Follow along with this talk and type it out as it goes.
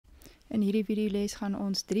In hierdie videoles gaan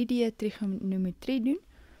ons 3D trigonometrie doen.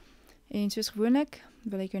 En soos gewoonlik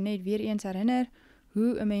wil ek jou net weer eens herinner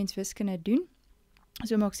hoe 'n mens wiskunde doen.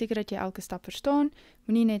 So maak seker dat jy elke stap verstaan.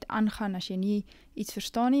 Moenie net aangaan as jy nie iets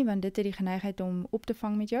verstaan nie, want dit het die geneigheid om op te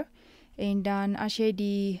vang met jou. En dan as jy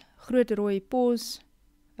die groot rooi pause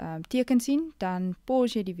teken sien, dan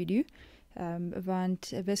pause jy die video.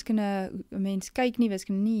 Want wiskunde, 'n mens kyk nie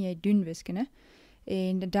wiskunde nie, jy doen wiskunde.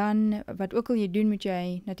 En dan, wat ook al jy doen, moet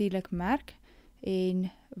jy natuurlik merk.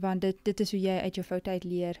 En want dit is hoe jy uit jou foute uit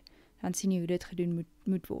leer, dan sien jy hoe dit gedoen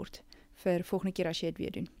moet word vir volgende keer as jy dit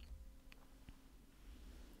weer doen.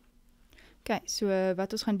 Ok, so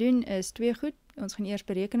wat ons gaan doen is twee goed. Ons gaan eers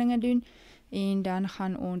berekeninge doen en dan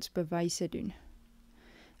gaan ons bewyse doen.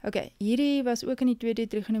 Ok, hierdie was ook in die 2D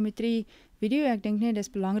trigonometrie video. Ek dink net, dis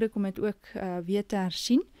belangrik om dit ook weer te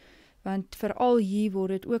hersien, want veral hier word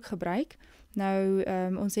dit ook gebruik. Nou,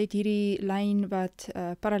 ons het hierdie lyn wat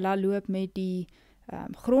parallel loop met die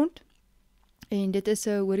grond, en dit is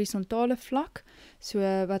 'n horisontale vlak.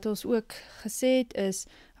 So wat ons ook gesê het is,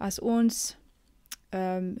 as ons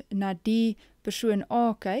na die persoon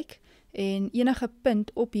A kyk, en enige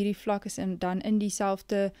punt op hierdie vlak is dan in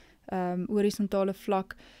dieselfde horisontale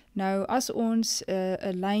vlak. Nou, as ons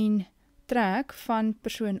 'n lyn trek van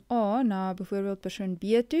persoon A na byvoorbeeld persoon B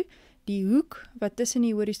toe, die hoek wat tussen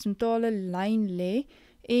die horisontale lyn lê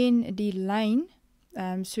en die lyn,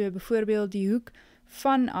 so byvoorbeeld die hoek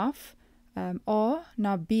vanaf A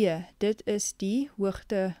na B, dit is die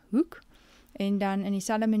hoogtehoek. En dan in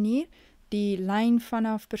dieselfde manier, die lyn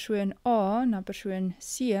vanaf persoon A na persoon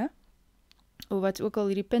C, of wat ook al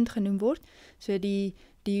hierdie punt genoem word, so dit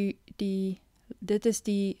is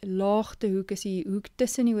die laagtehoek, is die hoek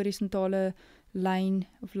tussen die horisontale lyn,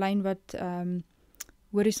 of lyn wat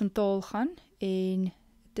horisontaal gaan, en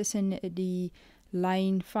tussen die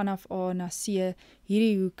lyn vanaf A na C,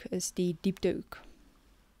 hierdie hoek is die dieptehoek.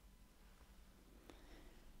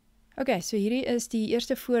 Ok, so hierdie is die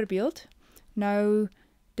eerste voorbeeld. Nou,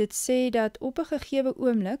 dit sê dat op 'n gegewe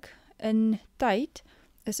oomblik in tyd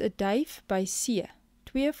is 'n duif by C.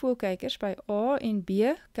 Twee voëlkykers by A en B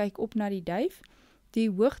kyk op na die duif. Die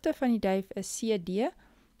hoogte van die duif is CD,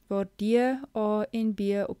 waar D, A en B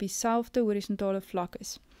op dieselfde horisontale vlak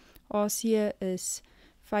is. AC is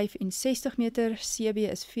 65 meter, CB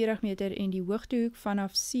is 40 meter en die hoogtehoek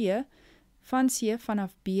vanaf C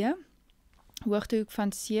vanaf B, hoogtehoek van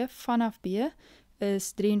C vanaf B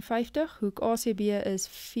is 53, hoek ACB is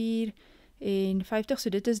 54, so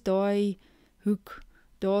dit is daai hoek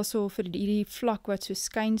daarso vir hierdie vlak wat so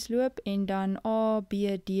skuins loop, en dan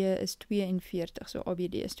ABD is 42, so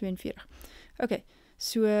ABD is 42. Ok,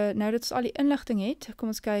 so nou dat ons al die inligting het, kom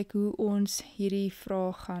ons kyk hoe ons hierdie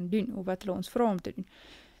vraag gaan doen, of wat hulle ons vra om te doen.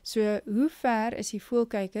 So, hoe ver is die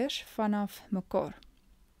voëlkykers vanaf mekaar?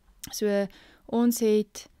 So, ons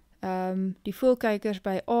het die voëlkykers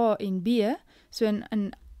by A en B, so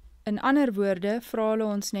in ander woorde, vra hulle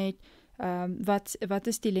ons net, wat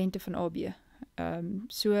is die lengte van AB?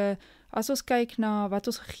 So, as ons kyk na wat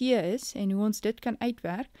ons gegee is, en hoe ons dit kan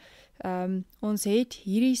uitwerk, ons het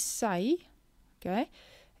hierdie sy, okay,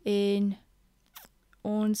 en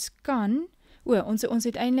ons kan, ons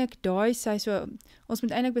het eintlik daai sy, so, ons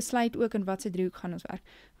moet eintlik besluit ook in wat se driehoek gaan ons werk,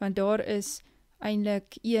 want daar is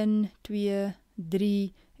eintlik 1, 2,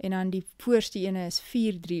 3, en dan die voorste ene is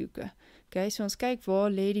 4 driehoeke. Okay, so ons kyk waar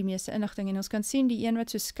lê die meeste inligting, en ons kan sien die een wat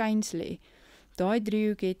so skuins lê. Daai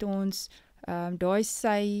driehoek het ons daai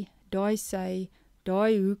sy,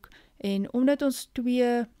 daai hoek, en omdat ons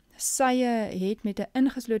twee sye het met 'n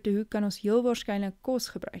ingeslote hoek, kan ons heel waarskynlik kos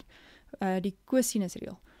gebruik, die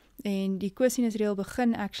kosinusreël. En die kosinusreël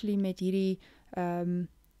begin actually met hierdie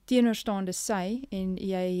teenoorstaande sy, en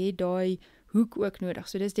jy het daai hoek ook nodig.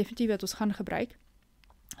 So dis definitief wat ons gaan gebruik.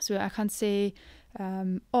 So ek gaan sê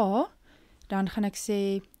A, dan gaan ek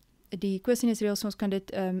sê die kosinusreël, so ons kan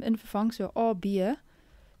dit invervang, so AB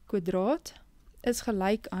kwadraat is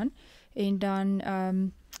gelyk aan, en dan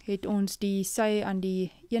het ons die sy aan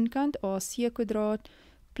die een kant, AC kwadraat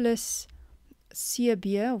plus CB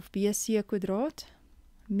of BC kwadraat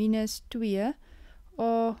minus 2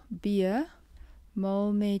 AB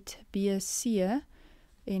mal met BC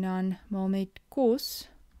en dan mal met kos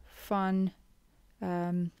van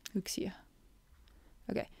hoek C.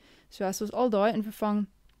 Ok, so as ons al daai invervang,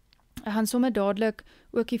 ek gaan sommer dadelik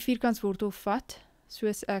ook die vierkantswortel vat,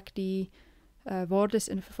 soos ek die waardes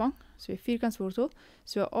in vervang, so die vierkantswortel,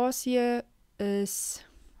 so AC is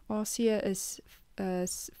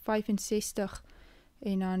 65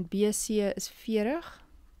 en dan BC is 40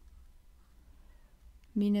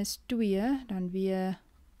 minus 2, dan weer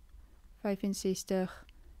 65,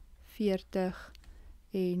 40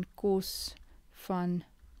 en cos van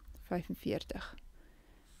 45.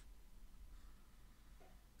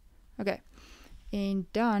 Ok, en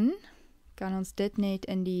dan kan ons dit net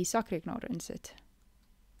in die sakrekenaar insit.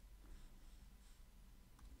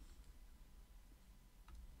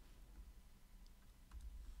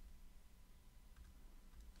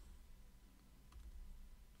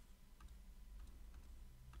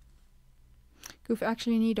 Ek hoef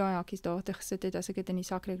actually nie daai hakies daar te gesit het as ek dit in die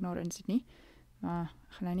sakrekenaar insit nie, maar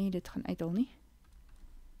ek gaan nou nie dit gaan uithaal nie.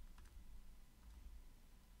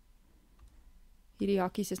 Hierdie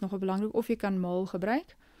hakies is nogal belangrik, of jy kan maal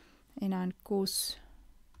gebruik, en dan cos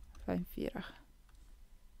 45.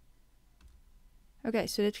 Ok,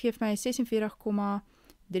 so dit geef my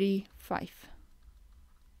 46,35.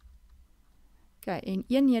 Ok, en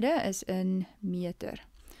eenhede is in meter.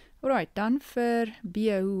 Alright, dan vir B,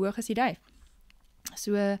 hoe hoog is die duif?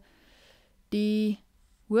 So, die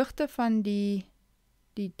hoogte van die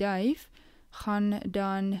duif gaan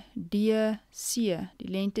dan DC, die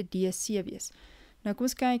lengte DC wees. Nou kom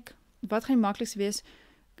ons kyk, wat gaan die maklikste wees?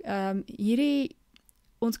 Hierdie,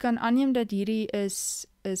 ons kan aanneem dat hierdie is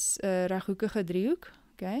 'n reghoekige driehoek,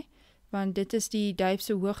 okay? Want dit is die duif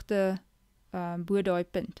se hoogte bo daai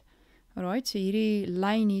punt. Alright, so hierdie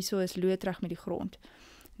lyn hierso is loodreg met die grond.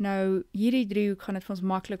 Nou, hierdie driehoek gaan dit vir ons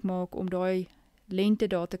maklik maak om daai lengte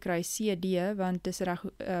daar te kry, CD, want dit is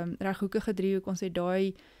reghoekige driehoek, ons het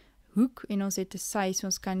daai hoek en ons het 'n sy, so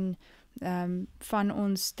ons kan van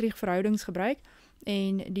ons triegverhoudings gebruik,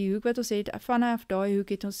 en die hoek wat ons het, vanaf daai hoek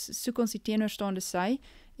het ons, soek ons die teenoorstaande sy,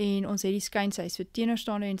 en ons het die skynsy, so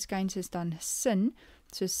teenoorstaande en skyns is dan sin,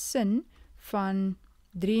 so sin van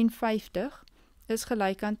 53 is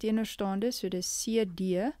gelyk aan teenoorstaande, so dis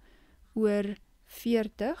CD oor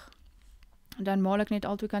 40, dan maal ek net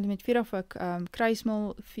al twee kante met 40, of ek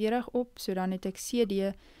kruismaal 40 op, so dan het ek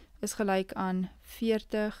CD is gelyk aan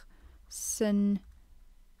 40 sin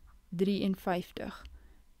 53,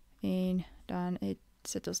 en dan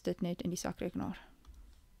sit ons dit net in die sakrekenaar.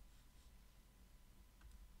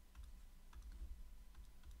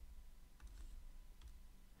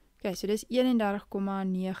 Ok, so dis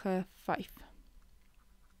 31,95.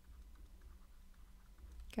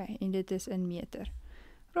 Ok, en dit is in meter.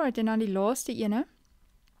 Right, en dan die laaste ene,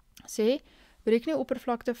 sê, bereken die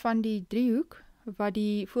oppervlakte van die driehoek, wat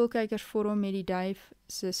die voelkykers vorm met die duif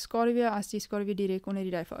se skaduwee, as die skaduwee direk onder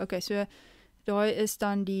die duif. Ok, so, daai is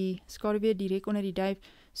dan die skaduwee direk onder die duif,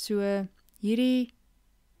 so, hierdie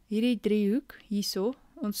driehoek, hierso,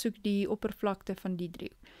 ons soek die oppervlakte van die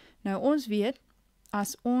driehoek. Nou, ons weet,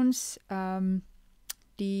 as ons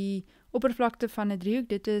die oppervlakte van 'n driehoek,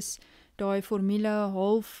 dit is daai formule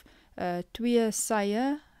half 2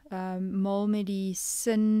 sye maal met die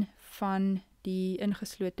sin van die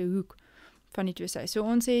ingeslote hoek van die twee sye. So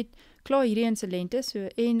ons het klaar hierdie in se lengte, so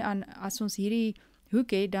en as ons hierdie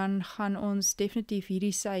hoek het, dan gaan ons definitief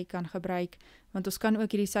hierdie sy kan gebruik, want ons kan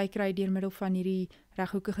ook hierdie sy kry deur middel van hierdie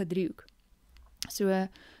reghoekige driehoek. So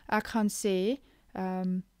ek gaan sê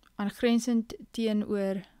aangrensend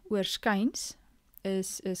teenoor skyns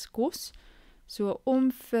is cos. So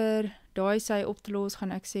om vir daai sy op te los,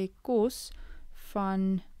 gaan ek sê cos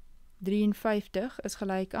van 53 is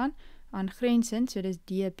gelyk aan aangrensend, so dis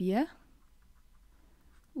dB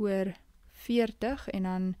oor 40, en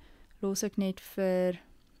dan los ek net vir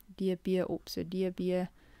dB op. So dB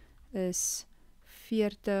is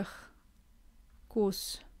 40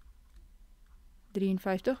 cos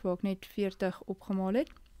 53, waar ek net 40 opgemaal het.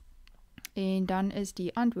 En dan is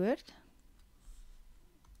die antwoord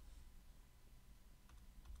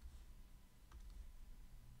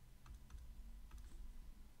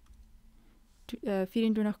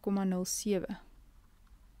 24,07.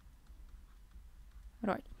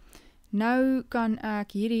 Right. Nou kan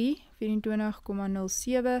ek hierdie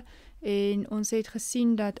 24,07 en ons het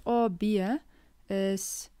gesien dat AB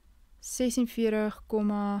is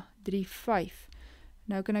 46,35.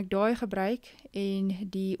 Nou kan ek daai gebruik en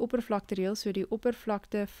die oppervlakte reël, so die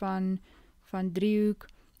oppervlakte van driehoek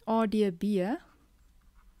ADB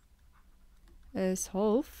is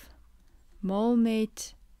half maal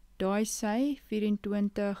met daai sy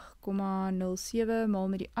 24,07 maal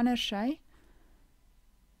met die ander sy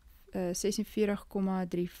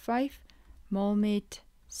 46,35 maal met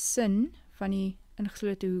sin van die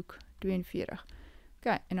ingeslote hoek 42. Ok,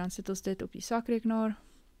 en dan sit ons dit op die sakrekenaar.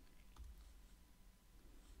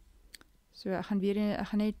 So ek gaan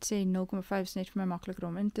net sê 0,5 is net vir my makliker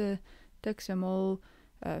om in te tik, so maal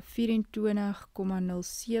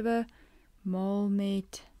 24,07 maal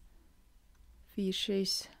met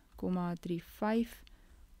 46,35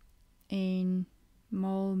 en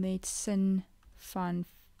maal met sin van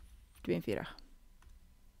 42.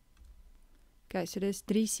 Okay, so dis 373,26.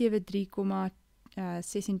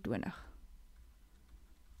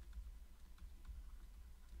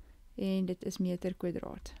 En dit is meter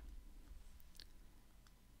kwadraat.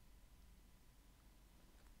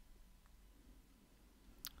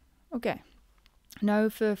 Ok, nou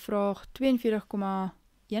vir vraag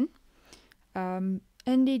 42,1.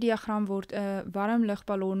 In die diagram word 'n warm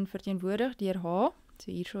lugballon verteenwoordig deur H.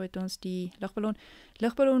 So hierso het ons die lugballon.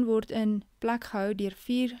 Lugballon word in plek gehou deur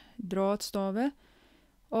 4 draadstawe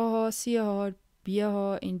AH, CH,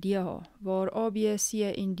 BH en DH, waar AB, C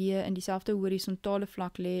en D in dieselfde horisontale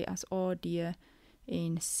vlak lê as AD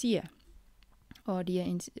en C. AD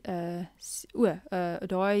en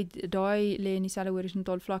daai lê in dieselfde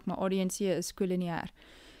horisontale vlak, maar AD en C is kollineêr.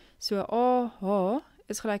 So AH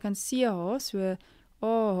is gelyk aan CH, so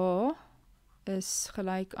AH is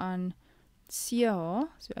gelyk aan CH,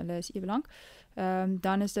 so hulle is ewe lank.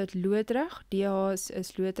 Dan is dit loodreg, DH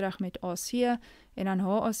is loodreg met AC, en dan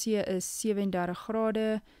HAC is 37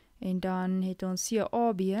 grade, en dan het ons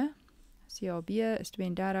CAB is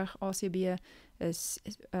 32, ACB is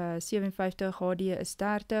 57, HD is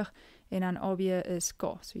 30, en dan AB is K,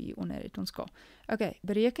 so hieronder het ons K. Ok,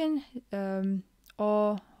 bereken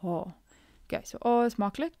AH. Ok, so A is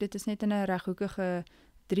maklik, dit is net in 'n reghoekige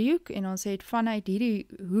driehoek, en ons het vanuit hierdie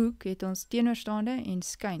hoek het ons teenoorstaande en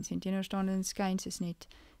skuins, en teenoorstaande en skuins is net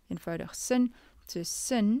eenvoudig sin, so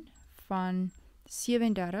sin van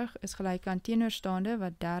 37 is gelyk aan teenoorstaande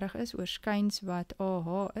wat 30 is oor skuins wat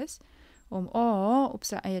AH is. Om AH op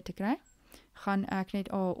sy eie te kry, gaan ek net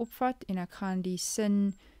AH opvat en ek gaan die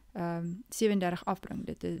sin 37 afbring.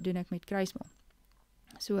 Dit doen ek met kruismol.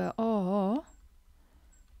 So AH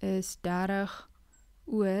is 30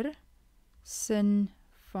 oor sin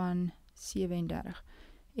van 37.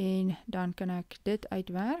 En dan kan ek dit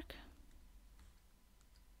uitwerk.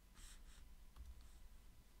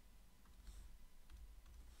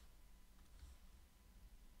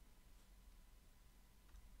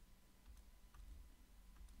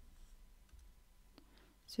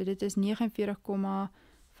 So dit is 49,85.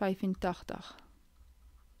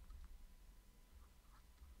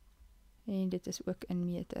 En dit is ook in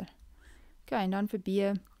meter. Ok, en dan vir B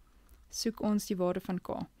soek ons die waarde van K.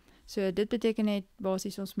 So dit beteken net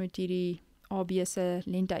basies ons moet hierdie AB se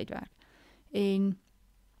lengte uitwerk. En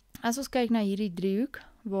as ons kyk na hierdie driehoek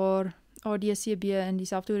waar ADCB in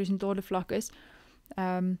dieselfde horisontale vlak is,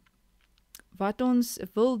 wat ons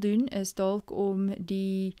wil doen is dalk om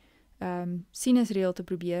die sinusreël te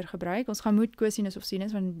probeer gebruik. Ons gaan moet cosinus of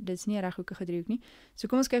sinus, want dit is nie 'n reghoekige driehoek nie. So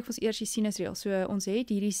kom ons kyk vir ons eers die sinusreël. So ons het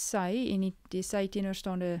hierdie sy en die sy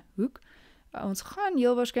teenoorstaande hoek. Ons gaan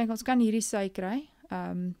heel waarskynlik, ons kan hierdie sy kry,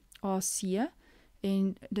 AC,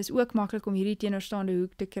 en dis ook maklik om hierdie teenoorstaande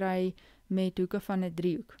hoek te kry met hoeke van 'n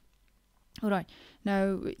driehoek. Alright,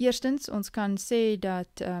 nou eerstens, ons kan sê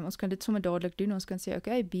dat, ons kan dit sommer dadelik doen, ons kan sê,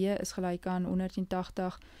 ok, B is gelyk aan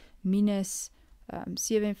 180 minus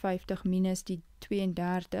 57 minus die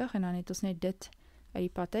 32, en dan het ons net dit uit die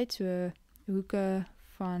pad uit, so hoeke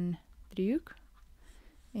van driehoek,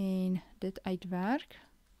 en dit uitwerk,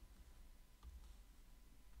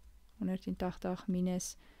 180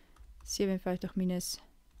 minus 57 minus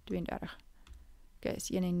 32. Ok, is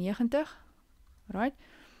 91, right,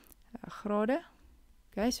 grade.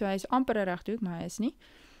 Ok, so hy is amper 'n reghoek, maar hy is nie.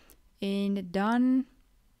 En dan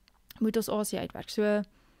moet ons AC uitwerk. So,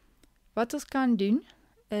 wat ons kan doen,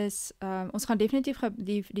 is, ons gaan definitief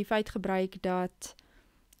die feit gebruik dat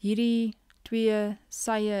hierdie twee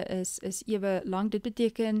sye is ewe lank. Dit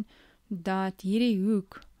beteken dat hierdie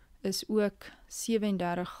hoek is ook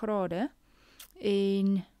 37 grade,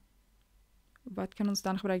 en wat kan ons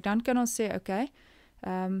dan gebruik? Dan kan ons sê, ok,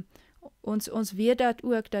 ons weet dat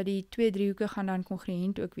ook dat die twee driehoeke gaan dan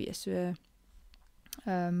kongruent ook wees, so,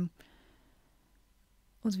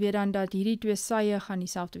 ons weet dan dat hierdie twee sye gaan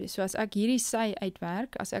dieselfde wees. So as ek hierdie sy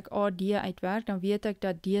uitwerk, as ek AD uitwerk, dan weet ek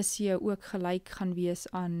dat DC ook gelyk gaan wees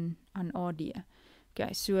aan AD.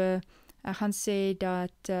 Ok, so ek gaan sê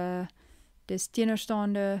dat dis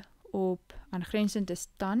teenoorstaande op aangrensend is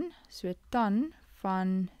tan, so tan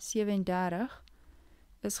van 37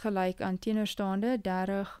 is gelyk aan teenoorstaande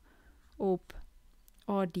 30 op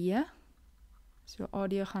AD, so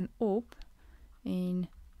AD gaan op, en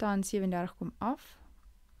tan 37 kom af.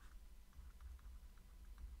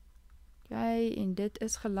 Ok, en dit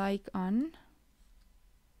is gelyk aan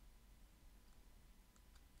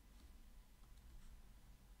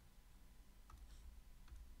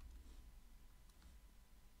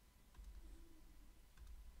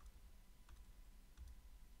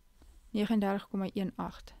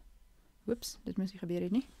 39,18. Oeps, dit moes nie gebeur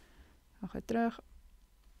het nie. Gaan terug.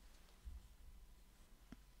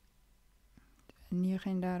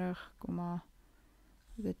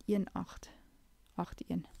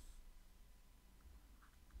 39,1881.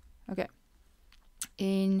 Ok,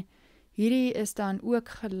 en hierdie is dan ook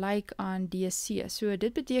gelyk aan DC. So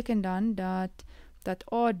dit beteken dan dat AC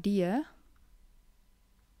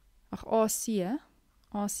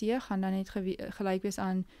gaan dan net gelyk wees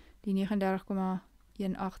aan die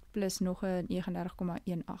 39,18 plus nog 'n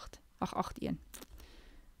 39,1881.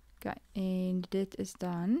 Ok, en dit is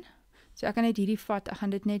dan, so ek kan net hierdie vat, ek gaan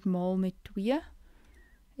dit net maal met 2,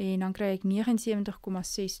 en dan kry ek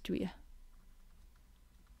 79,62.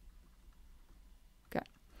 Ok,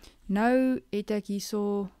 nou het ek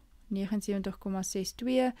hierso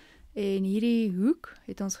 79,62, en hierdie hoek,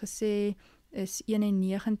 het ons gesê, is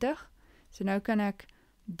 91, so nou kan ek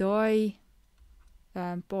daai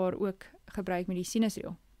paar ook gebruik met die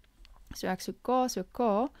sinusreël. So ek so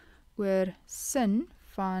K oor sin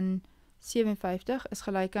van 57 is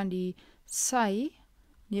gelyk aan die sy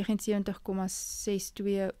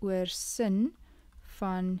 79,62 oor sin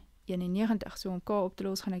van 91. So om K op te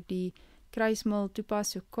los gaan ek die kruismil toepas.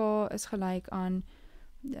 So K is gelyk aan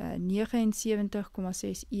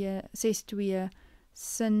 79,62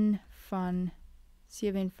 sin van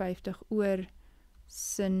 57 oor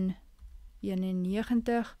sin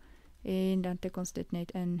 91, en dan tik ons dit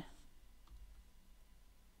net in.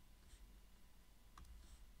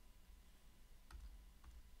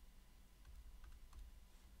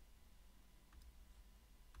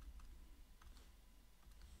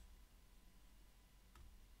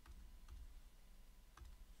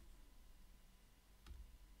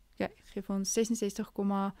 Ja, geef ons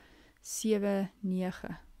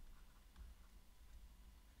 66,79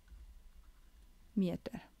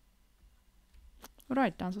 meter.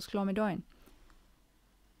 Alright, dan is ons klaar met daai.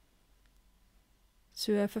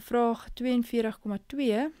 So vir vraag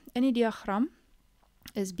 42,2 in die diagram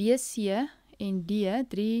is BC en D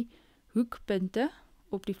 3 hoekpunte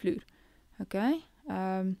op die vloer. Ok,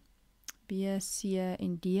 BC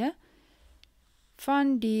en D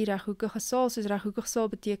van die reghoekige saal. Soos reghoekige saal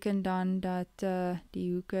beteken dan dat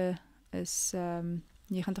die hoeke is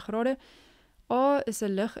 90 grade. A is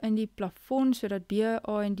 'n lig in die plafon, sodat B,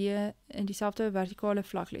 A en D in dieselfde vertikale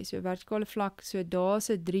vlak lê. So vertikale vlak, so daar's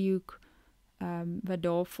 'n driehoek wat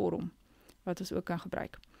daar vorm, wat ons ook kan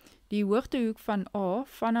gebruik. Die hoogtehoek van A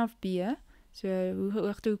vanaf B, so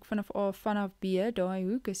hoogtehoek vanaf A vanaf B, daai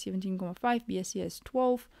hoek is 17,5, BC is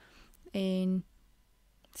 12 en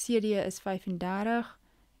CD is 35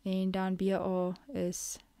 en dan BA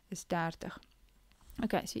is 30.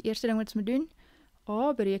 Ok, so eerste ding wat ons moet doen,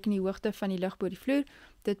 A, bereken die hoogte van die lig bo die vloer.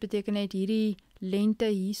 Dit beteken net hierdie lengte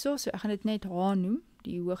hierso, so ek gaan dit net H noem,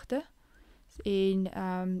 die hoogte. En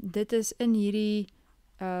dit is in hierdie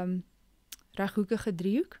reghoekige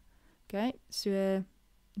driehoek. Ok, so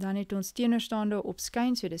dan het ons teenoorstaande op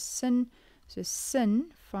skyn, so dis sin. So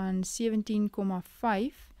sin van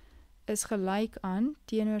 17,5 is gelyk aan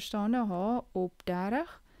teenoorstaande H op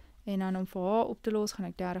 30. En dan om vir H op te los, gaan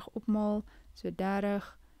ek 30 opmaal. So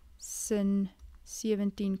 30 sin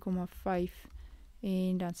 17,5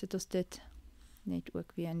 en dan sit ons dit net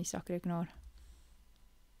ook weer in die sakrekenaar.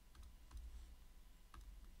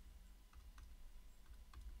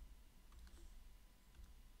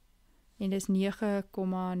 En dis 9,02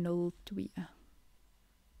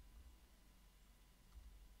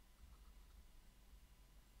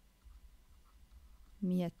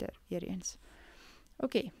 meter weer eens.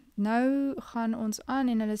 Ok, nou gaan ons aan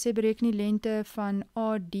en hulle sê bereken die lengte van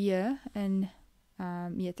AD in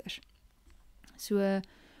meters. So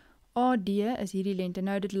AD is hierdie lengte.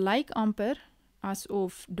 Nou dit lyk amper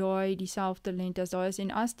asof daai dieselfde lengte as daai is,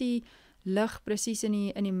 en as die lig presies in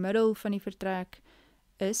die middel van die vertrek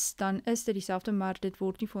is, dan is dit dieselfde, maar dit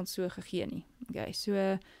word nie vir ons so gegee nie. Okay,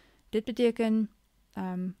 so dit beteken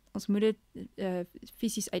ons moet dit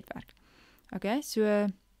fisies uitwerk. Okay, so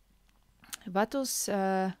wat ons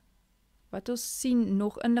sien,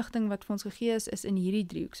 nog inligting wat vir ons gegee is in hierdie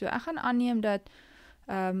driehoek. So ek gaan aanneem dat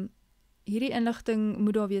hierdie inligting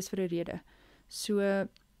moet daar wees vir 'n rede. So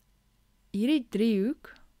hierdie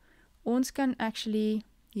driehoek, ons kan actually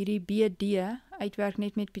hierdie BD uitwerk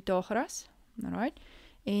net met Pythagoras. Alright.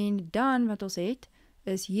 En dan wat ons het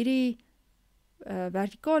is hierdie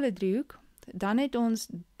vertikale driehoek. Dan het ons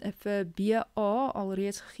vir BA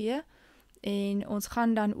alreeds gegee. En ons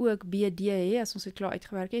gaan dan ook BD hê as ons dit klaar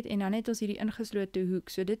uitgewerk het, en dan het ons hierdie ingeslote hoek.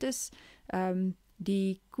 So dit is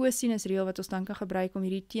die cosinusreël wat ons dan kan gebruik om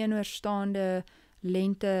hierdie teenoorstaande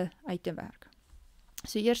lengte uit te werk.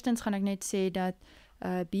 So eerstens gaan ek net sê dat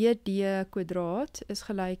BD kwadraat is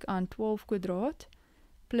gelyk aan 12 kwadraat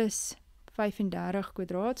plus 35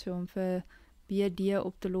 kwadraat. So om vir BD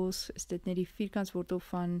op te los, is dit net die vierkantswortel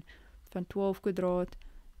van 12 kwadraat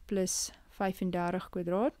plus 35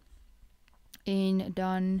 kwadraat. En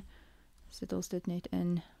dan sit ons dit net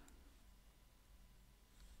in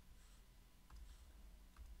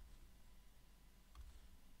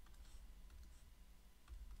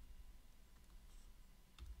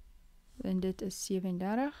en dit is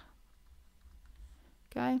 37.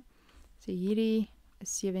 Ok, so hierdie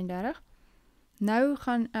is 37. Nou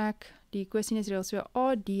gaan ek die kosinisreël, so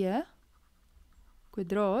AD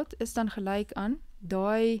kwadraat is dan gelyk aan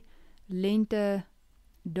daai lengte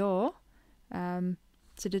daar.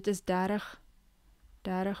 So dit is 30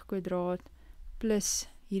 kwadraat plus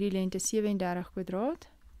hierdie lengte 37 kwadraat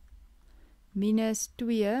minus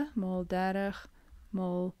 2 maal 30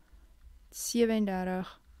 maal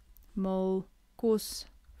 37 maal kos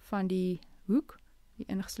van die hoek, die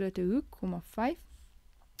ingeslote hoek, 5.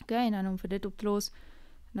 Ok, en dan om vir dit op te los,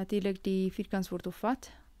 natuurlik die vierkantswortel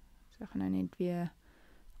vat. So ek gaan nou net weer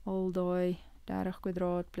al daai 30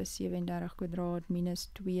 kwadraat plus 37 kwadraat minus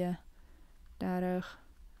 2, 30,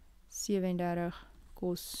 37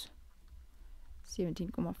 kos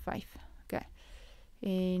 17,5. Ok,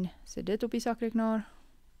 en sit dit op die sakrekenaar.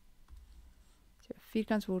 So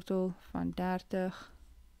vierkantswortel van 30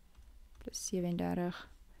 plus 37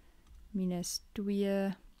 minus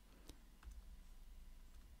 2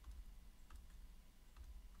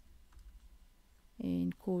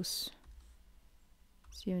 en kos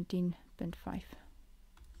 17,5.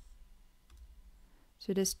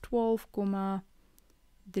 So dis 12,32.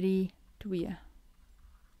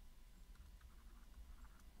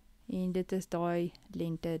 En dit is daai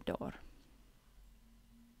lengte daar.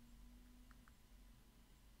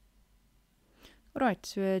 Alright,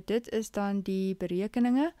 so dit is dan die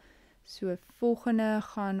berekeninge. So volgende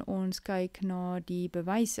gaan ons kyk na die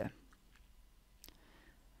bewyse.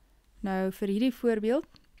 Nou vir hierdie voorbeeld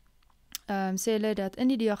sê hulle dat in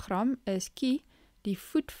die diagram is Q die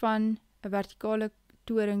voet van 'n vertikale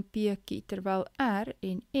toring PQ, terwyl R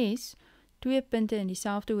en S twee punte in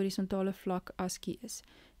dieselfde horisontale vlak as Q is.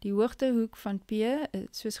 Die hoogtehoek van P,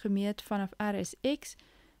 soos gemeet vanaf R is X,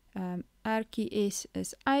 RQS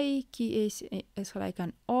is Y, QS is gelyk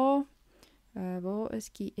aan A. Waar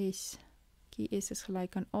is QS? QS is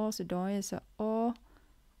gelyk aan A, so daai is 'n A.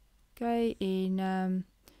 Ok, en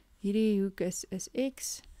hierdie hoek is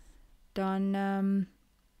X. Dan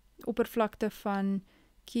oppervlakte van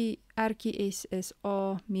RQS is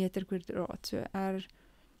A meter kwadraat. So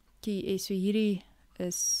RQS, so hierdie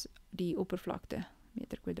is die oppervlakte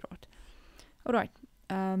meter kwadraat. Alright,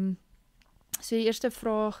 so die eerste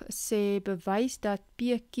vraag sê bewys dat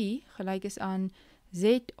PQ gelyk is aan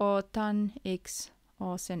ZA tan X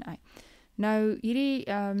A sin Y. Nou hierdie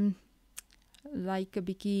lyk 'n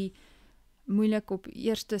bietjie moeilik op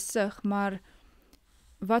eerste sig, maar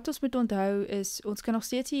wat ons moet onthou is, ons kan nog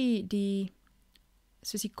steeds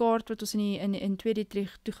soos die kaart wat ons in 2D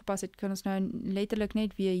toegepas het, kan ons nou letterlik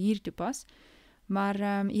net weer hier toepas. Maar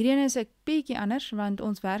hierheen is 'n bietjie anders, want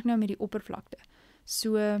ons werk nou met die oppervlakte.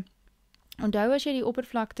 So, onthou as jy die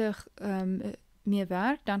oppervlakte mee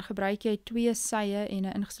werk, dan gebruik jy twee sye en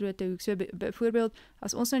 'n ingeslote hoek. So, byvoorbeeld,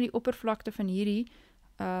 as ons nou die oppervlakte van hierdie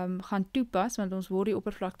gaan toepas, want ons word die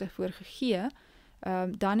oppervlakte voorgegee,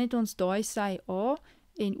 dan het ons daai sy A,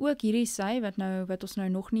 en ook hierdie sy, wat ons nou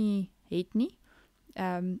nog nie het nie,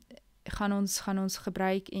 gaan ons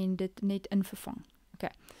gebruik en dit net invervang.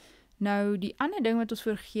 Okay. Nou, die ander ding wat ons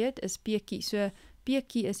vergeet is PQ. So,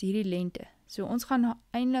 PQ is hierdie lengte. So, ons gaan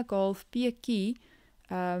eintlik half PQ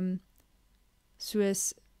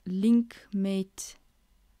soos link met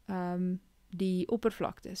die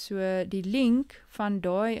oppervlakte. So, die link van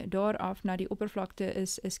daar af na die oppervlakte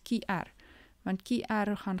is QR. Want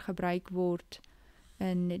QR gaan gebruik word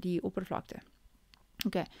in die oppervlakte.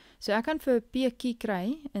 Ok, so ek kan vir PQ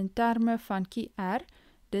kry in terme van QR.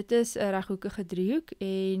 Dit is 'n reghoekige driehoek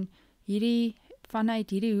en vanuit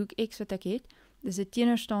hierdie hoek X wat ek het, is 'n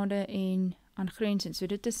teenoorstaande en aangrensend. So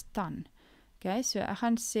dit is tan. Ok, so ek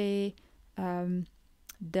gaan sê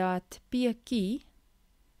dat PQ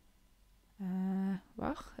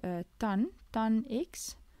tan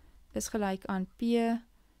X is gelyk aan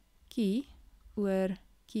PQ oor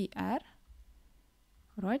QR.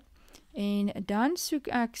 Alright. En dan soek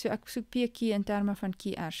ek soek PQ in terme van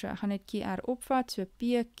QR. So ek gaan net QR opvat. So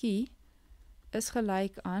PQ is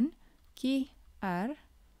gelyk aan QR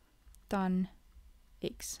tan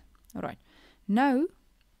X. Alright. Nou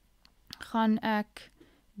gaan ek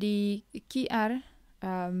die QR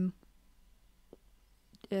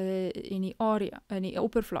in die area, in die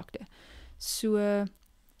oppervlakte. So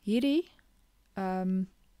hierdie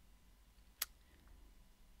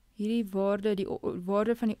hierdie waarde, die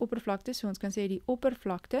waarde van die oppervlakte, so ons kan sê die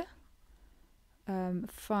oppervlakte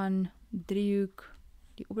van driehoek,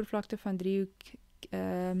 die oppervlakte van driehoek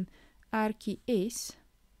RQS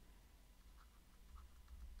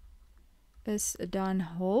is dan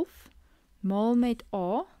half maal met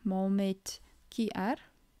A, maal met QR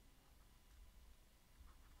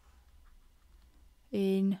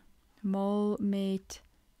en maal met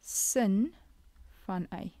sin van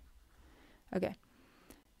Y. Ok,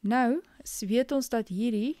 nou weet ons dat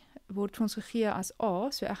hierdie word vir ons gegee as A,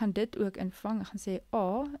 so ek gaan dit ook invang, ek gaan sê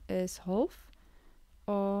A is half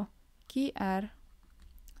A QR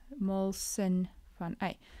maal sin van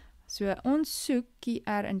Y. So ons soek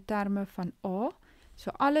QR in terme van A,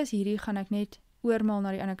 so alles hierdie gaan ek net oormaal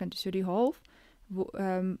na die ander kant, so die half,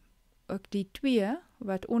 die 2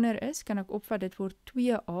 wat onder is, kan ek opvat, dit word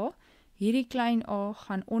 2A, hierdie klein a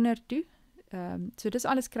gaan onder toe, so dis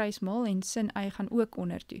alles kruismaal en sin Y gaan ook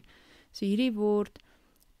onder toe. So hierdie word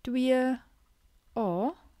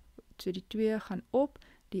 2A, so die 2 gaan op,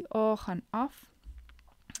 die A gaan af,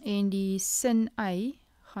 en die sin Y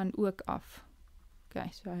gaan ook af. Ok,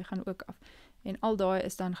 so hy gaan ook af. En al daai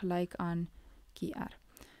is dan gelyk aan QR.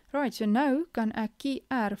 Right, so nou kan ek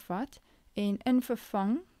QR vat en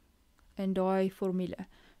invervang in daai formule.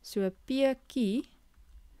 So PQ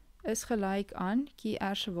is gelyk aan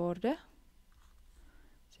QR se waarde.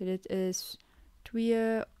 So dit is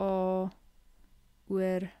 2A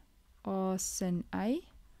oor A sin Y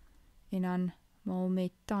en dan maal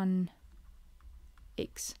met tan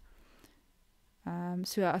X.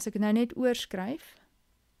 So as ek nou net oorskryf,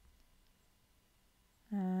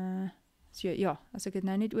 so ja, as ek dit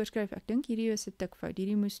nou net oorskryf, ek dink hierdie is 'n tikfout,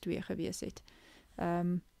 hierdie moes 2 gewees het.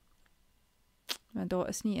 Want daar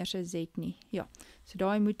is nie eers 'n Z nie. Ja, so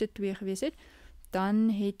daai moet dit 2 gewees het. Dan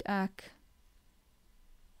het ek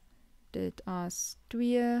dit as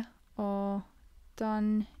 2A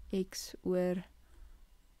tan X oor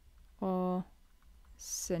A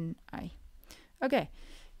sin Y. Ok,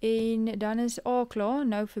 en dan is A klaar,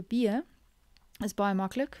 nou vir B, is baie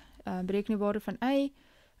maklik, bereken die waarde van Y,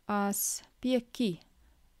 as PQ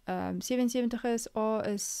 77 is, A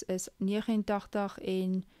is 89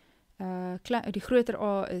 en die groter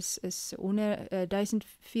A is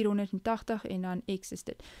 1480 en dan X is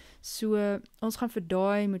dit. So ons gaan vir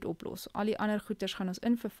daai moet oplos. Al die ander goeders gaan ons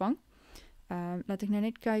invervang. Laat ek nou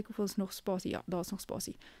net kyk of ons nog spasie, ja, daar is nog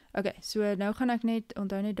spasie. Ok, so nou gaan ek net,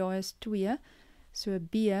 onthou net daai is 2, so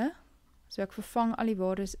B, so ek vervang al die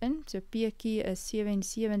waardes in, so PQ is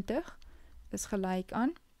 77, is gelyk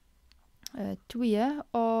aan 2,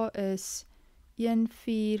 A is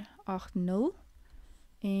 1480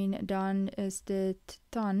 en dan is dit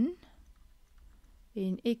tan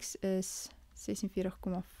en X is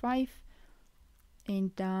 46,5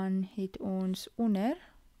 en dan het ons onder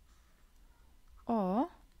A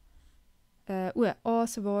A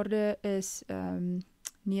se waarde is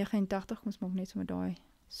 89, kom ons maak net sommer daai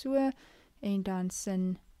so, en dan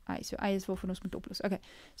sin Y, so Y is waarvan ons moet oplos. Ok,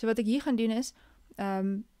 so wat ek hier gaan doen is,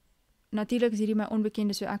 natuurlik is hierdie my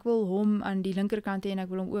onbekende, so ek wil hom aan die linkerkant hê en ek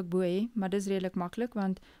wil hom ook bo hê, maar dis redelik maklik,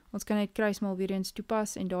 want ons kan net kruismaal weer eens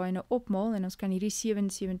toepas en daai nou opmaal, en ons kan hierdie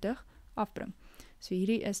 77 afbring. So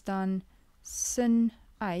hierdie is dan sin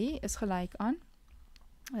Y is gelyk aan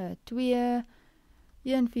 2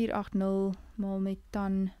 1480 maal met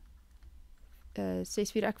tan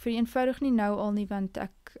 64, ek vereenvoudig nie nou al nie, want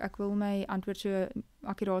ek wil my antwoord so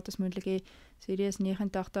akkuraat as moontlik hê, so hierdie is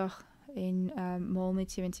 89 en maal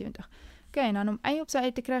met 77. Ok, en dan om Y op sy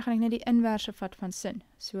uit te kry, gaan ek net die inverse vat van sin.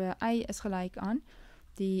 So Y is gelyk aan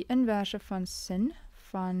die inverse van sin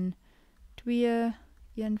van 2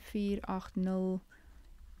 1480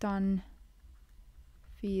 tan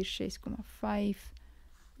 46,5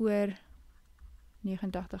 oor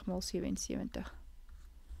 89 maal 77.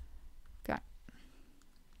 Ok.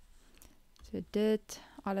 So dit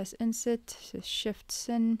alles insit, so shift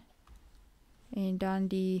sin, en dan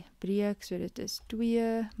die breek, so dit is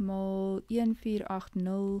 2 maal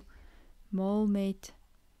 1480 maal met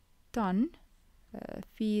tan 46,5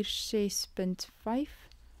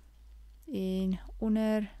 en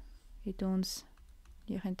onder het ons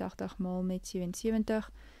 89 maal met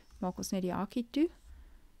 77, maak ons net die hakie toe,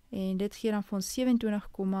 en dit gee dan vir ons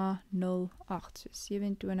 27,08, so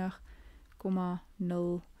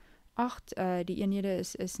 27,08, die eenhede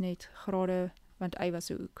is net grade, want Y was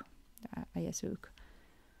 'n hoek. Y is 'n hoek.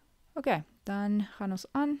 Ok, dan gaan ons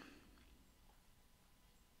aan.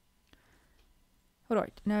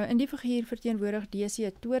 Alright, nou in die figuur verteenwoordig DC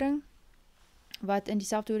 'n toring, wat in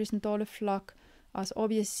dieselfde horisontale vlak as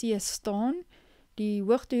ABC staan. Die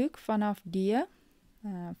hoogtehoek vanaf D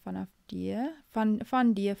vanaf D,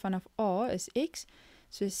 van D vanaf A is x,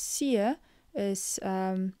 so C is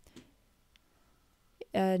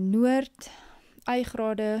noord y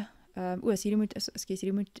grade oos, hierdie moet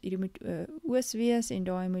oos wees en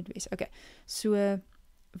daai moet wees. Okay, so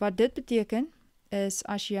wat dit beteken is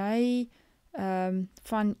as jy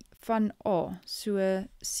van A, so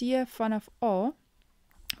C vanaf A,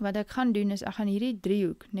 wat ek gaan doen is ek gaan hierdie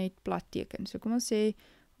driehoek net plat teken. So kom ons sê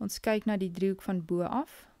ons kyk na die driehoek van bo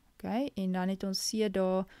af, okay, en dan het ons C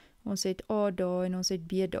daar, ons het A daar en ons het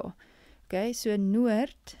B daar. Okay, so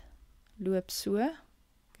noord loop so,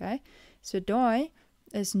 okay, so daai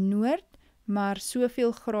is noord, maar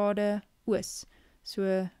soveel grade oos.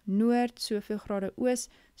 So noord, soveel grade oos,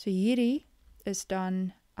 so hierdie is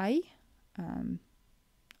dan y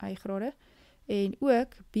grade, en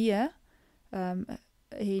ook B,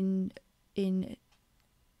 en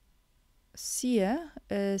C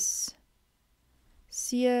is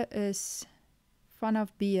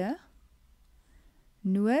vanaf B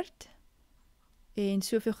noord en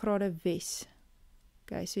soveel grade wes.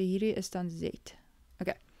 Okay, so hierdie is dan Z.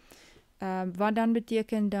 Okay. Wat dan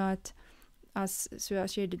beteken dat as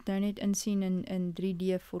jy dit nou net insien in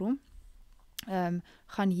 3D vorm,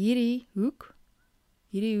 gaan hierdie hoek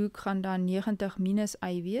gaan dan 90 minus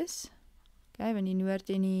y wees. Okay, want die noord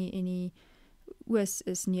en die oos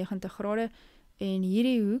is 90 grade en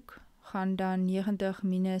hierdie hoek gaan dan 90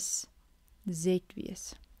 minus z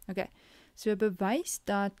wees. Okay, so bewys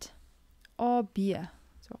dat AB,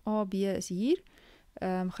 so AB is hier,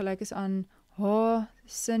 gelyk is aan h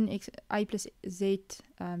sin x, y plus z,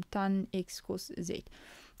 tan x kos z.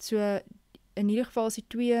 So in hierdie geval is die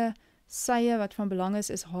twee sye wat van belang is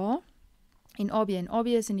h en AB. En AB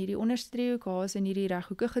is in hierdie onderste driehoek, h is in hierdie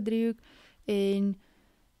reghoekige driehoek, en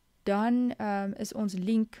dan is ons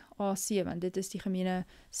link AC, want dit is die gemeene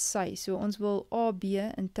sy. So ons wil AB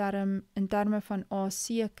in terme van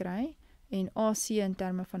AC kry, en AC in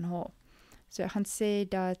terme van H. So ek gaan sê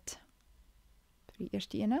dat, vir die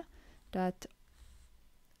eerste ene, dat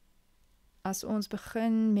as ons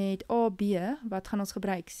begin met AB, wat gaan ons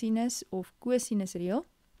gebruik? Sinus of cosinus reël,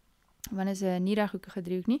 want is 'n nie reghoekige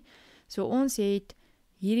driehoek nie. So ons het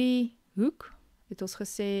hierdie hoek, het ons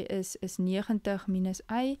gesê is 90 minus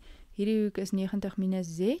y, hierdie hoek is 90 minus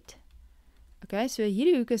z. Okay, so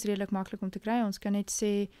hierdie hoek is redelik maklik om te kry. Ons kan net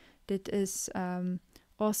sê dit is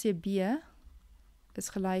ACB is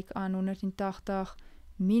gelyk aan 180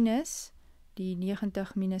 minus die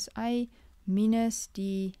 90 minus y minus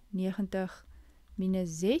die 90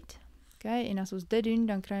 minus z. Okay, en as ons dit doen,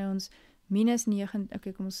 dan kry ons minus 90,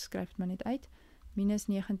 okay, kom ons skryf dit maar net uit. Minus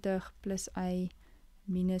 90 plus y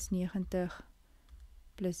minus 90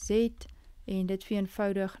 plus z, en dit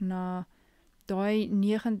vereenvoudig na daai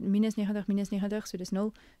minus 90 minus 90, so dis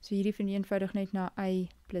 0, so hierdie vereenvoudig net na y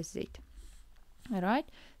plus z.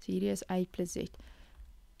 Alright, so hierdie is y plus z.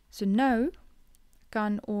 So nou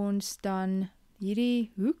kan ons dan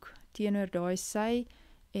hierdie hoek teenoor daai sy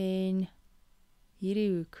en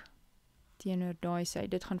hierdie hoek teenoor daai sy,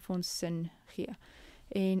 dit gaan vir ons sin gee.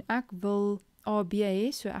 En ek wil AB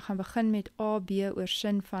hê, so ek gaan begin met AB oor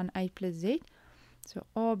sin van y plus z. So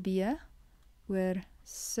AB oor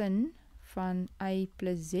sin van y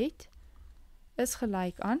plus z is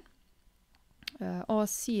gelyk aan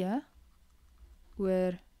AC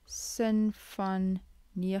oor sin van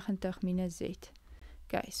 90 minus z.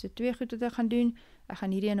 Okay, so twee goed wat ek gaan doen, ek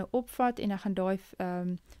gaan hierdie ene opvat en ek gaan daai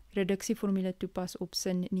reduksieformule toepas op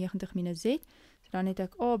sin 90 minus z. So dan het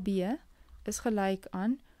ek AB is gelyk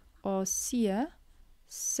aan AC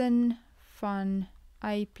sin van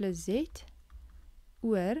y plus z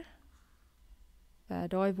oor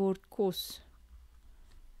daai word cos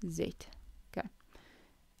z. Okay.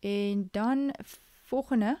 En dan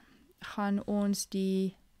volgende gaan ons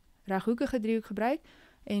die reghoekige driehoek gebruik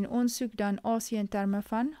en ons soek dan AC in terme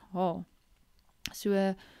van H.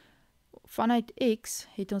 So vanuit x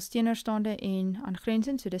het ons teenoorstaande en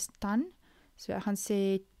aangrensend, so dis tan. So ek gaan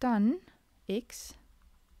sê tan x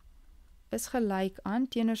is gelyk aan,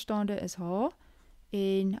 teenoorstaande is H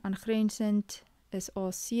en aangrensend is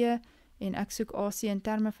AC, en ek soek AC in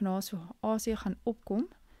terme van H, so AC gaan opkom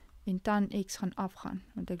en tan x gaan afgaan,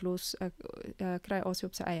 want ek kry AC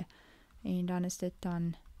op sy eie, en dan is dit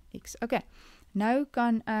tan x. Ok, nou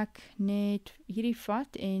kan ek net hierdie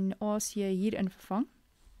vat en AC hierin vervang.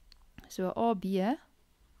 So AB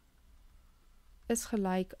is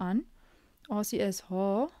gelyk aan, AC is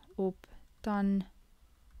H op tan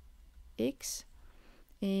x,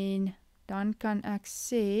 en dan kan ek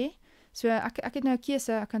sê, so ek het nou 'n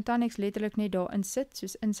keuse, ek kan tan x letterlik net daar insit,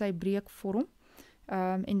 soos in sy breekvorm,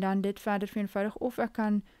 en dan dit verder vereenvoudig, of ek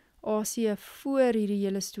kan AC voor hierdie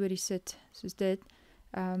hele storie sit, soos dit.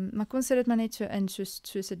 Maar kom ons sit dit maar net so in, soos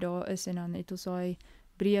dit daar is, en dan het ons daai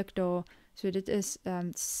breek daar. So dit is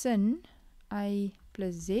sin I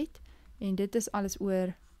plus Z, en dit is alles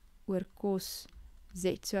oor cos Z.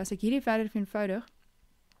 So as ek hierdie verder vereenvoudig,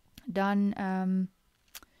 dan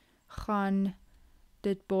gaan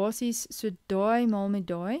dit basies so daai maal met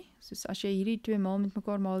daai, soos as jy hierdie twee maal met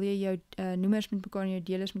mekaar, maal jy jou noemers met mekaar en jou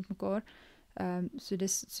delers met mekaar, so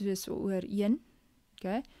dis soos oor 1,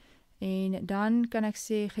 okay? En dan kan ek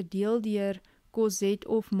sê gedeel deur cos Z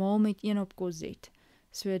of maal met 1 op cos Z.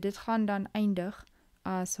 So dit gaan dan eindig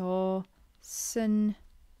as H sin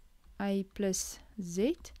I plus Z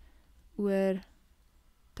oor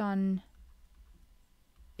tan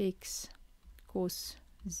X cos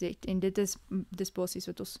Z. En dit is basies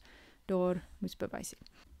wat ons daar moes bewys het.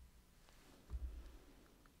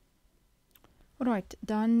 Alright,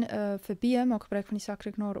 dan vir B maak gebruik van die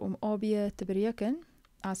sakrekenaar om AB te bereken.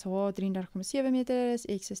 As H 33,7 meter is,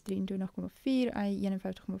 X is 23,4, Y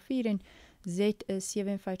 51,4 en Z is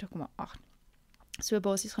 57,8. So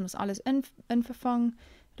basies gaan ons alles invervang,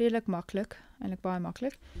 redelik maklik, eintlik baie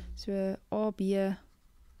maklik. So AB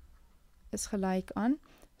is gelyk aan,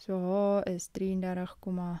 so H is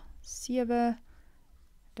 33,7,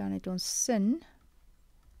 dan het ons sin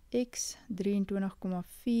X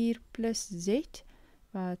 23,4 plus Z,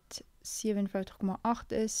 wat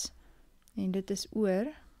 57,8 is, en dit is oor,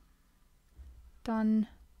 dan,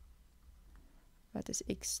 wat is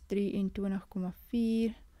X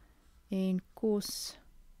 23,4, en cos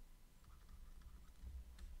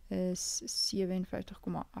is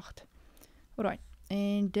 57,8. Alright,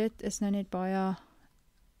 en dit is nou net baie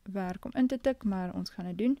werk om in te tik, maar ons gaan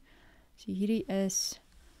dit doen. So hierdie is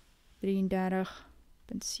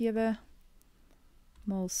 33,7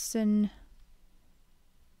 mal sin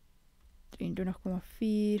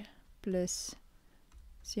 23,4 plus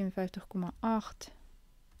 57,8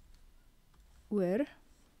 oor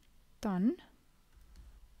dan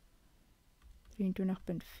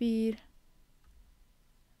 23,4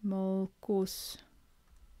 mal cos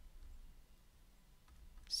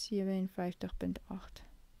 57,8.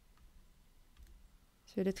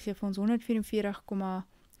 So dit gee vir ons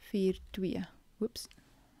 144,42. Oeps,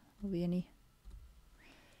 alweer nie.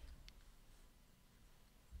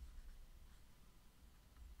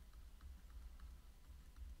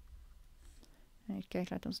 Net kyk,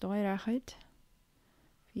 laat ons daai reg uit.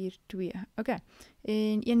 4,2. Okay.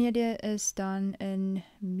 En eenhede is dan in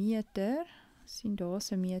meter. Sien daar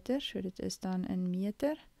se meter, so dit is dan in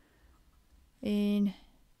meter. En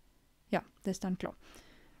ja, dis dan klaar.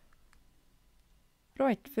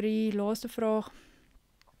 Right, vir die laaste vraag.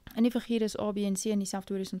 In die figuur is A, B en C in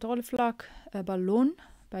dieselfde horisontale vlak. 'n ballon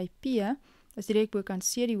by P is direk bokant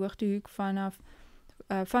C, die hoogtehoek van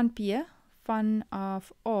P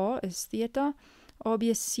vanaf A is theta.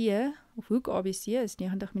 ABC, of hoek ABC is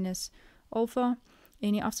 90 minus alpha,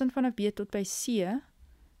 en die afstand vanaf B tot by C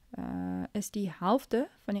is die helfte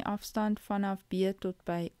van die afstand vanaf B tot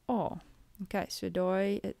by A. Ok, so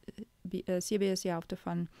daai CB is die helfte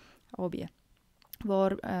van AB,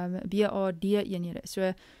 waar BAD eenhede.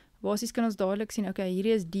 So basies kan ons dadelik sien, ok,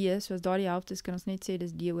 hierdie is D, so as daar die helfte is, kan ons net sê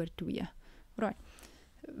dis D oor 2. Alright,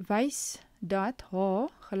 wys dat H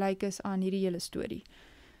gelyk is aan hierdie hele storie.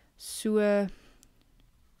 So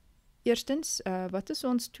eerstens, wat is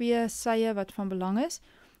ons twee sye wat van belang is?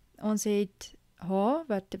 Ons het H,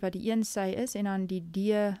 wat die een sy is, en dan die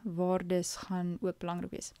D-waardes gaan ook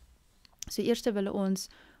belangrik wees. So eerste wil ons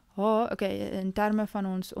H, okay, in terme van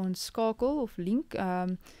ons skakel of link,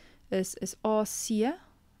 is AC,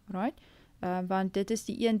 right? Want dit is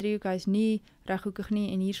die een driehoek, hy is nie reghoekig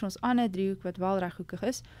nie, en hier is ons ander driehoek wat wel reghoekig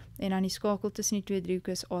is, en dan die skakel tussen die twee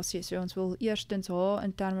driehoeke is AC. So ons wil eerstens H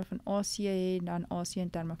in terme van AC hê, en dan AC in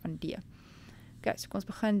terme van D. Ok, so ons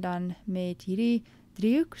begin dan met hierdie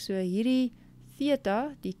driehoek, so hierdie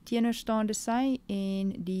theta, die teenoorstaande sy,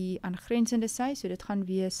 en die aangrensende sy, so dit gaan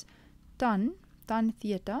wees tan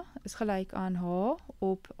theta, is gelyk aan H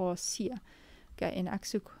op AC. Ok, en ek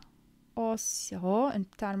soek H in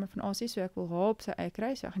terme van AC, so ek wil H op sy eie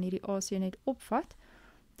kry, so ek gaan hierdie AC net opvat,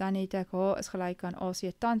 dan het ek H is gelyk aan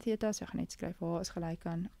AC tan theta, so ek gaan net skryf H is gelyk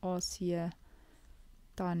aan AC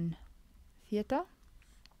tan theta.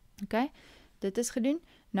 Ok, dit is gedoen.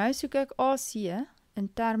 Nou soek ek AC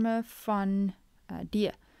in terme van D.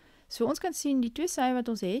 So ons kan sien, die twee sye wat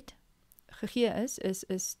ons het, gegee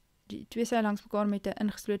is die twee sye langs mekaar met 'n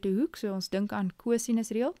ingeslote hoek, so ons dink aan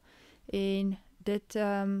cosinusreël, en dit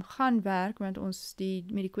gaan werk, want ons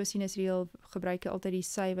met die cosinusreël gebruik jy altyd die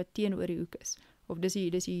sy wat teenoor die hoek is, of dis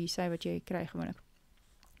die sy wat jy kry gewoonlik.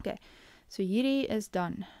 Ok, So hierdie is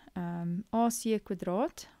dan AC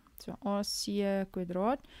kwadraat. So AC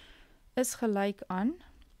kwadraat is gelyk aan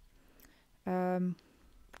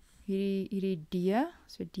hierdie D,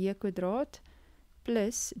 so D kwadraat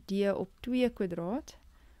plus D op 2 kwadraat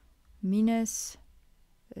minus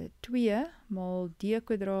 2 maal D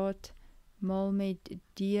kwadraat maal met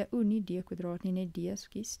D, nie D kwadraat nie, net D,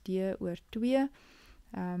 skus, D oor 2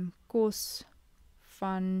 cos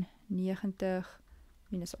van 90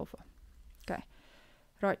 minus alpha. Okay.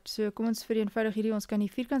 Right, so kom ons vereenvoudig hierdie, ons kan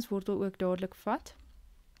die vierkantswortel ook dadelik vat.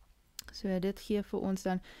 So dit gee vir ons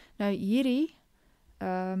dan, nou hierdie,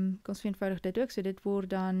 kom ons vereenvoudig dit ook, so dit word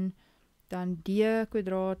dan D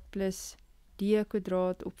kwadraat plus D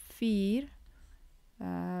kwadraat op 4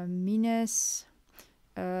 minus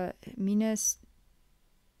 2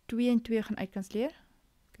 en 2 gaan uitkansleer.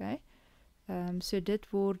 Okay. So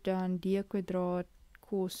dit word dan D kwadraat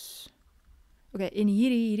cos. Okay, en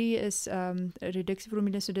hierdie is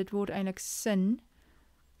reduksieformule, so dit word eintlik sin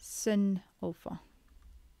alpha.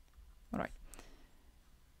 Alright.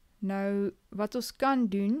 Nou, wat ons kan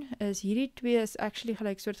doen, is hierdie 2 is actually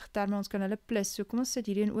gelyksoortige terme, ons kan hulle plus, so kom ons sit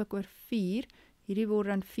hierdie ook oor 4, hierdie word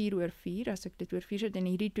dan 4 oor 4, as ek dit oor 4 sit, en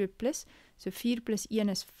hierdie 2 plus, so 4 plus 1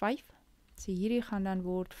 is 5, so hierdie gaan dan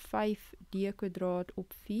word 5D kwadraat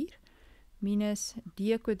op 4, minus D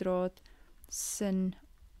kwadraat sin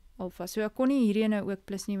alpha, so ek kon nie hierdie nou ook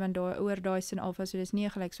plus nie, want oor daai sin alpha, so dit is nie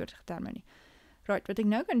 'n gelyksoortige terme nie. Right, wat ek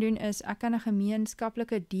nou kan doen is, ek kan 'n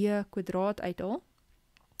gemeenskaplike D kwadraat uithaal,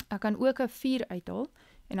 ek kan ook 'n 4 uithaal,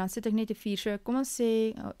 en dan sit ek net 'n 4, so kom ons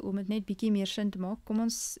sê, om dit net bietjie meer sin te maak, kom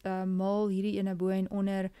ons maal hierdie ene bo en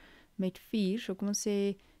onder met 4, so kom ons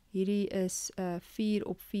sê, hierdie is 4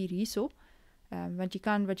 op 4 hierso, want jy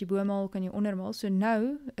kan, wat jy bo maal, kan jy onder maal, so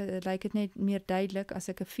nou, lyk dit net meer duidelik, as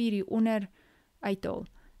ek 'n 4 hier onder uithaal,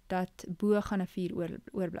 dat bo gaan 'n 4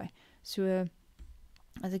 oorbly. So,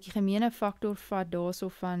 as ek die gemeene faktor vat daarso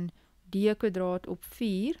van D kwadraat op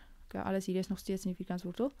 4, okay, alles hier is nog steeds in die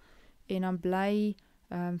vierkantswortel, en dan bly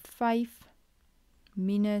 5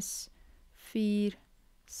 minus 4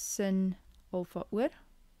 sin alpha oor,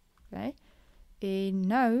 okay, en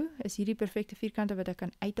nou is hierdie perfekte vierkante wat ek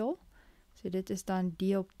kan uithaal, so dit is dan D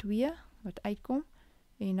op 2 wat uitkom,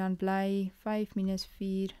 en dan bly 5 minus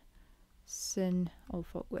 4 sin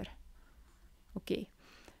alpha oor. Okay.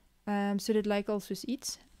 So dit lyk al soos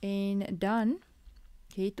iets, en dan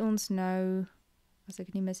het ons nou, as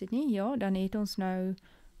ek nie mis het nie, ja, dan het ons nou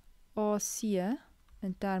AC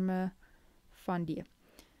in terme van D.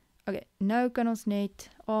 Okay, nou kan ons net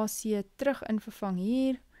AC terug invervang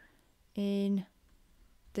hier, en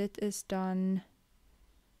dit is dan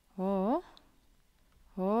H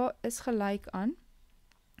is gelyk aan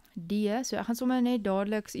D, so ek gaan sommer net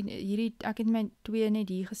dadelik, hierdie, ek het my 2 net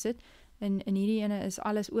hier gesit, en hierdie ene is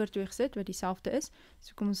alles oor 2 gesit, wat dieselfde is,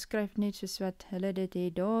 so kom ons skryf net soos wat hulle dit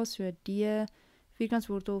het daar, so D,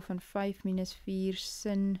 vierkantswortel van 5 minus 4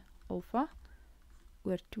 sin alpha,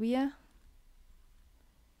 oor 2,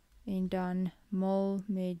 en dan mal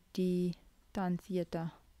met die tan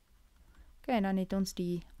theta. Okay, en dan het ons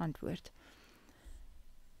die antwoord.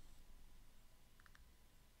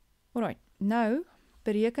 Alright, nou,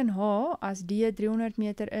 bereken H as D 300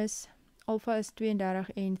 meter is, alpha is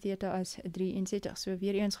 32 en theta is 73. So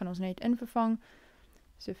weer eens gaan ons net invervang.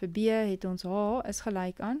 So vir B het ons H is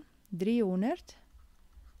gelyk aan 300.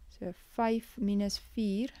 So 5 minus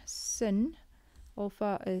 4 sin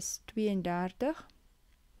alpha is 32.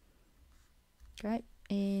 Okay,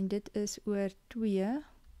 en dit is oor 2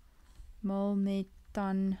 maal met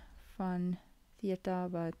tan van theta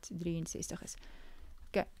wat 63 is.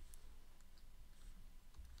 Okay.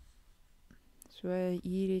 So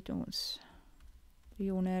hier het ons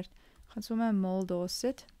 300, gaan sommer maal daar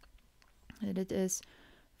sit. Dit is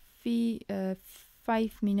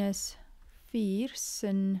 5 minus 4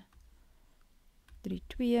 sin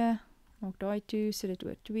 32, maak daai toe, sit dit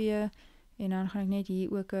oor 2, en dan gaan ek net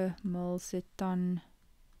hier ook 'n maal sit tan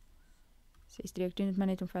 63, ek doen dit maar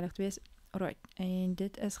net om veilig te wees. Alright, en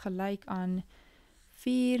dit is gelyk aan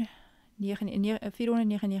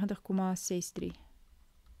 499,63.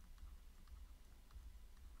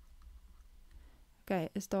 Okay,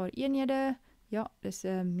 is daar eenhede? Ja, dis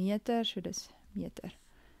 'n meter, so dis meter.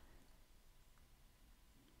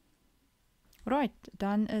 Right,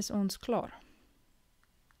 dan is ons klaar.